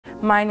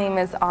My name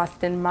is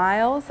Austin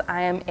Miles.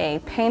 I am a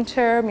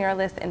painter,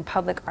 muralist, and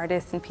public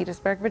artist in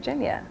Petersburg,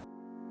 Virginia.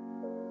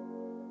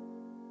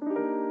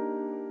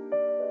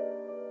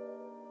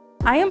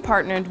 I am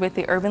partnered with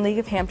the Urban League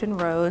of Hampton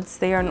Roads.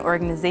 They are an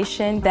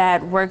organization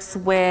that works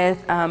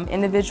with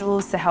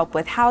individuals to help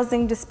with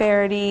housing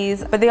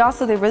disparities, but they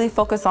really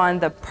focus on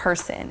the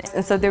person.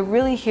 And so they're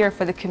really here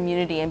for the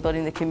community and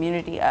building the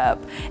community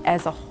up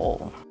as a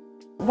whole.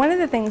 One of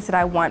the things that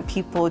I want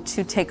people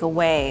to take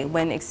away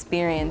when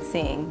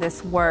experiencing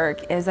this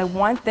work is I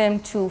want them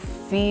to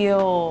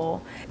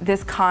feel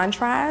this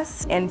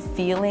contrast and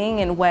feeling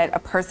in what a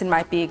person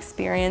might be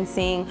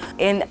experiencing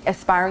in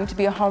aspiring to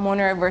be a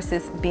homeowner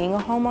versus being a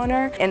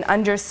homeowner, and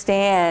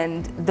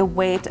understand the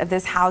weight of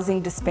this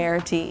housing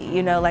disparity.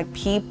 You know, like,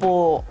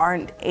 people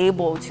aren't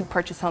able to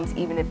purchase homes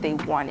even if they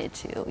wanted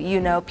to. You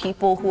know,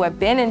 people who have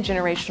been in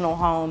generational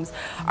homes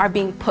are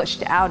being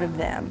pushed out of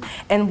them,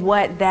 and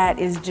what that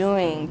is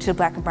doing to the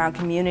Black and brown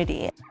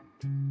community.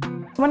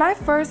 When I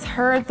first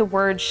heard the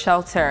word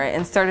shelter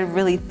and started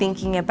really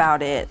thinking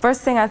about it, first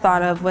thing I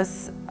thought of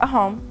was a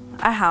home,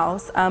 a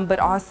house, but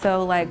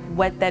also like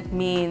what that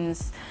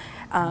means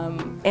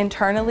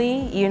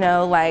internally, you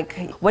know,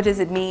 like what does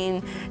it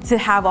mean to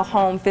have a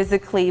home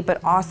physically,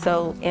 but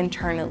also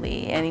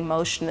internally and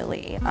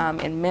emotionally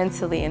and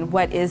mentally, and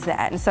what is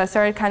that? And so I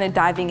started kind of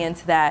diving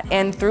into that.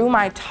 And through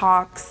my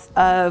talks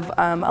of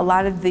a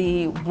lot of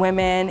the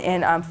women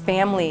and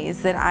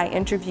families that I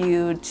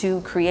interviewed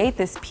to create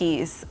this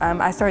piece,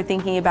 I started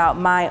thinking about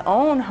my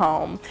own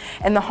home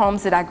and the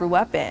homes that I grew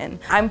up in.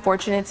 I'm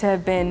fortunate to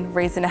have been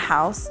raised in a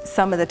house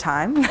some of the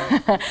time,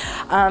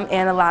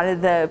 and a lot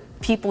of the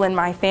people in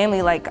my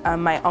family, like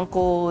my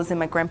uncles and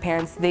my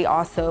grandparents, they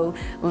also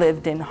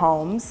lived in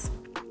homes.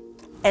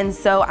 And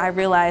so I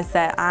realized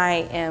that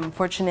I am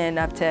fortunate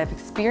enough to have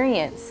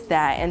experienced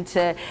that and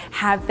to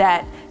have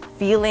that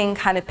feeling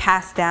kind of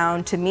passed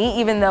down to me,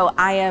 even though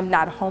I am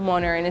not a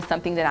homeowner and it's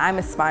something that I'm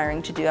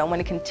aspiring to do. I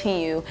want to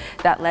continue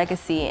that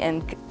legacy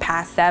and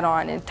pass that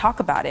on and talk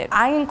about it.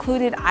 I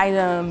included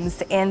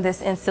items in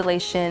this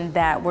installation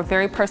that were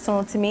very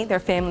personal to me. They're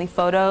family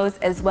photos,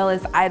 as well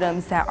as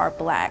items that are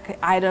Black,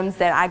 items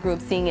that I grew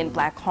up seeing in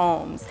Black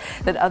homes,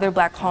 that other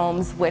Black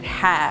homes would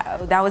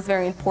have. That was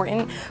very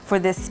important for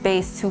this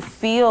space to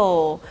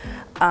feel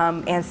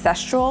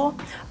ancestral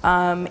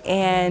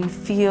and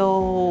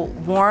feel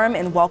warm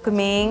and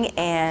welcoming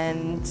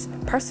and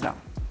personal.